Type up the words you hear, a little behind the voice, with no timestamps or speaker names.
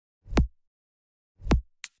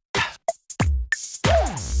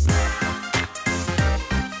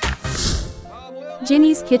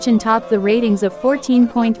Jinny's Kitchen topped the ratings of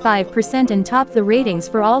 14.5% and topped the ratings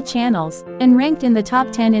for all channels, and ranked in the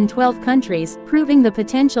top 10 in 12 countries, proving the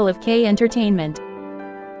potential of K-entertainment.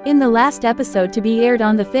 In the last episode to be aired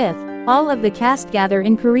on the 5th, all of the cast gather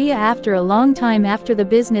in Korea after a long time after the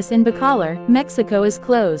business in Bacolor, Mexico is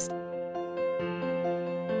closed.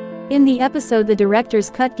 In the episode, the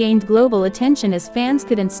director's cut gained global attention as fans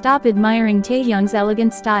couldn't stop admiring Taehyung's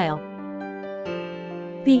elegant style.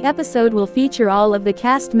 The episode will feature all of the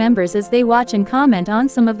cast members as they watch and comment on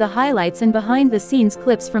some of the highlights and behind-the-scenes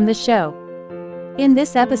clips from the show. In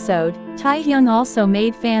this episode, Taehyung also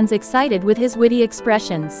made fans excited with his witty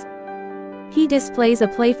expressions. He displays a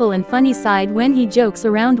playful and funny side when he jokes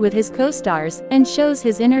around with his co-stars, and shows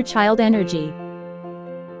his inner child energy.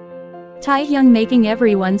 Taehyung making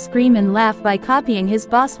everyone scream and laugh by copying his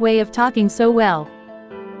boss way of talking so well.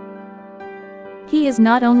 He is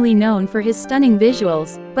not only known for his stunning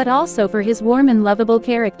visuals, but also for his warm and lovable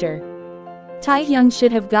character. Taehyung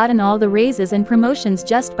should have gotten all the raises and promotions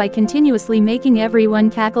just by continuously making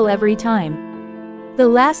everyone cackle every time. The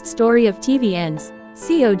last story of TV ends,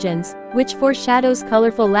 Seojin's, which foreshadows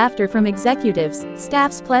colorful laughter from executives,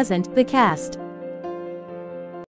 staff's pleasant, the cast.